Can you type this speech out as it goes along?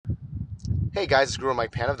Hey guys, it's Guru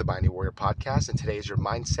Mike Pan of the Binding Warrior Podcast, and today is your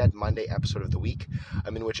Mindset Monday episode of the week,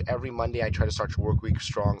 in which every Monday I try to start your work week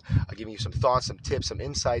strong, giving you some thoughts, some tips, some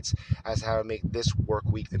insights as to how to make this work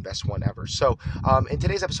week the best one ever. So, in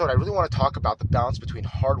today's episode, I really want to talk about the balance between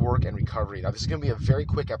hard work and recovery. Now, this is going to be a very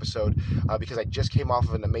quick episode because I just came off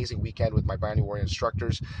of an amazing weekend with my Binding Warrior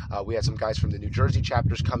instructors. We had some guys from the New Jersey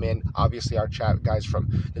chapters come in. Obviously, our guys from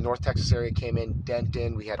the North Texas area came in,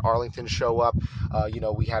 Denton. We had Arlington show up.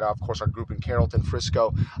 We had, of course, our group in Carrollton,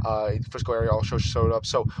 Frisco area also showed up.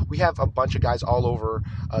 So we have a bunch of guys all over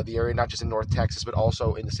the area, not just in North Texas, but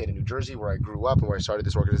also in the state of New Jersey, where I grew up and where I started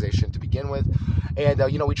this organization to begin with. And,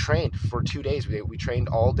 we trained for 2 days. We trained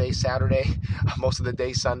all day Saturday, most of the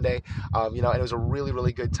day Sunday, and it was a really,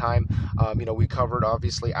 really good time. We covered,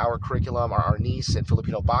 obviously, our curriculum, our Arnis and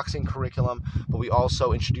Filipino boxing curriculum, but we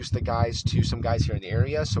also introduced the guys to some guys here in the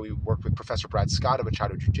area. So we worked with Professor Brad Scott of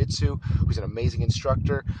Machado Jiu-Jitsu, who's an amazing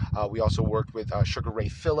instructor. We also worked with Sugar Ray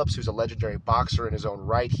Phillips, who's a legendary boxer in his own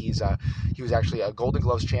right. He was actually a Golden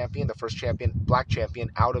Gloves champion, the first black champion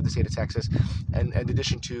out of the state of Texas. And in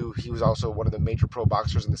addition to, he was also one of the major pro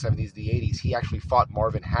boxers in the 70s, the 80s. He actually fought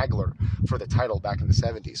Marvin Hagler for the title back in the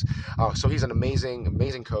 70s. So he's an amazing,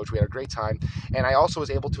 amazing coach. We had a great time. And I also was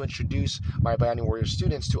able to introduce my Binding Warrior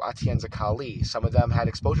students to Atienza Kali. Some of them had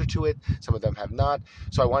exposure to it, some of them have not.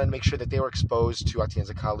 So I wanted to make sure that they were exposed to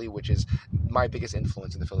Atienza Kali, which is my biggest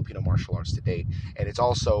influence in the Filipino martial arts to date. And it's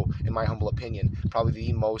also, in my humble opinion, probably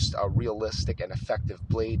the most realistic and effective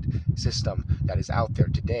blade system that is out there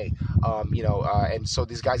today. And so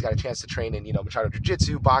these guys got a chance to train in, Machado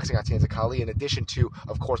Jiu-Jitsu, boxing, Atienza Kali, in addition to,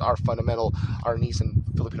 of course, our fundamental, our Arnis and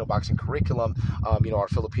Filipino boxing curriculum, our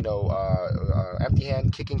Filipino empty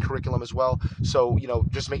hand kicking curriculum as well. So,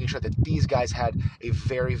 just making sure that these guys had a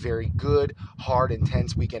very, very good, hard,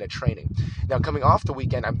 intense weekend of training. Now, coming off the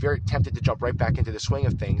weekend, I'm very tempted to jump right back into the swing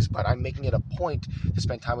of things, but I'm making it a point to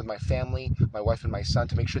spend time with my family, my wife and my son,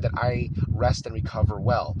 to make sure that I rest and recover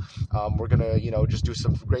well. We're going to, just do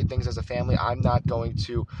some great things as a family. I'm not going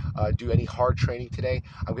to do any hard training today.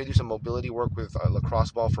 I'm going to do some mobility work with a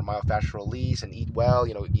lacrosse ball for myofascial release and eat well,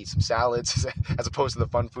 eat some salads as opposed to the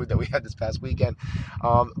fun food that we had this past weekend.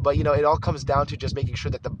 But it all comes down to just making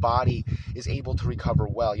sure that the body is able to recover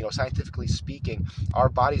well. Scientifically speaking, our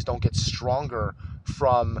bodies don't get stronger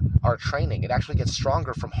from our training. It actually gets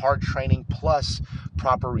stronger from hard training plus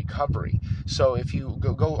proper recovery. So if you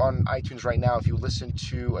go on iTunes right now, if you listen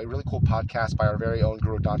to a really cool podcast by our very own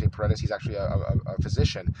Guru Dante Paredes, he's actually a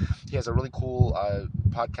physician. He has a really cool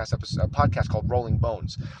podcast called Rolling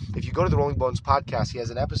Bones. If you go to the Rolling Bones podcast, he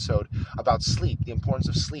has an episode about sleep, the importance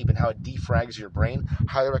of sleep and how it defrags your brain.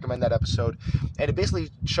 Highly recommend that episode. And it basically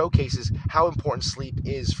showcases how important sleep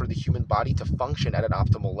is for the human body to function at an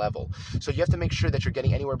optimal level. So you have to make sure that you're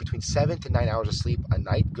getting anywhere between 7 to 9 hours of sleep a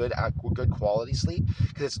night, good quality sleep,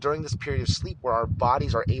 because it's during this period of sleep where our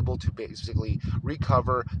bodies are able to basically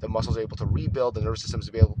recover, the muscles are able to rebuild, the nervous system is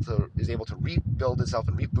able to rebuild itself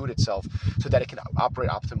and reboot itself so that it can operate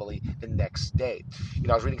optimally the next day.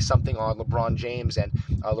 I was reading something on LeBron James, and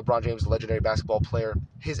LeBron James, the legendary basketball player,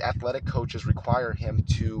 his athletic coaches require him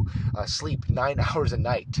to sleep 9 hours a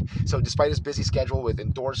night. So despite his busy schedule with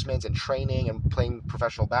endorsements and training and playing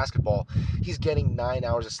professional basketball, he's getting 9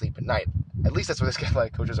 hours of sleep a night. At least that's what his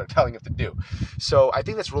athletic coaches are telling him to do. So I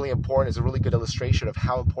think that's really important. It's a really good illustration of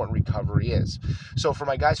how important recovery is. So for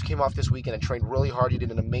my guys who came off this weekend and trained really hard, you did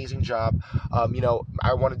an amazing job.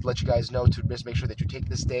 I wanted to let you guys know to just make sure that you take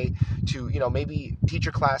this day to, maybe teach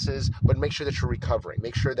your classes, but make sure that you're recovering.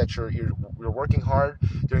 Make sure that you're working hard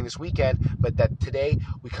during this weekend, but that today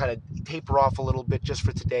we kind of taper off a little bit just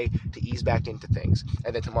for today to ease back into things.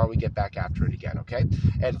 And then tomorrow we get back after it again, okay?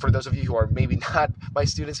 And for those of you who are maybe not my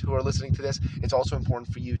students who are listening to this, it's also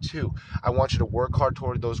important for you too. I want you to work hard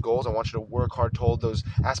toward those goals. I want you to work hard toward those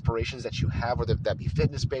aspirations that you have, whether that be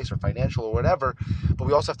fitness-based or financial or whatever. But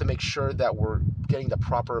we also have to make sure that we're getting the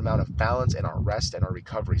proper amount of balance in our rest and our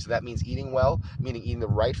recovery. So that means eating well, meaning eating the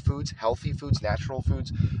right foods, healthy foods, natural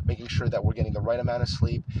foods, making sure that we're getting the right amount of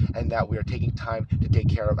sleep and that we are taking time to take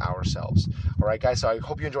care of ourselves. All right, guys, so I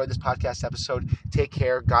hope you enjoyed this podcast episode. Take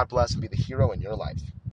care, God bless, and be the hero in your life.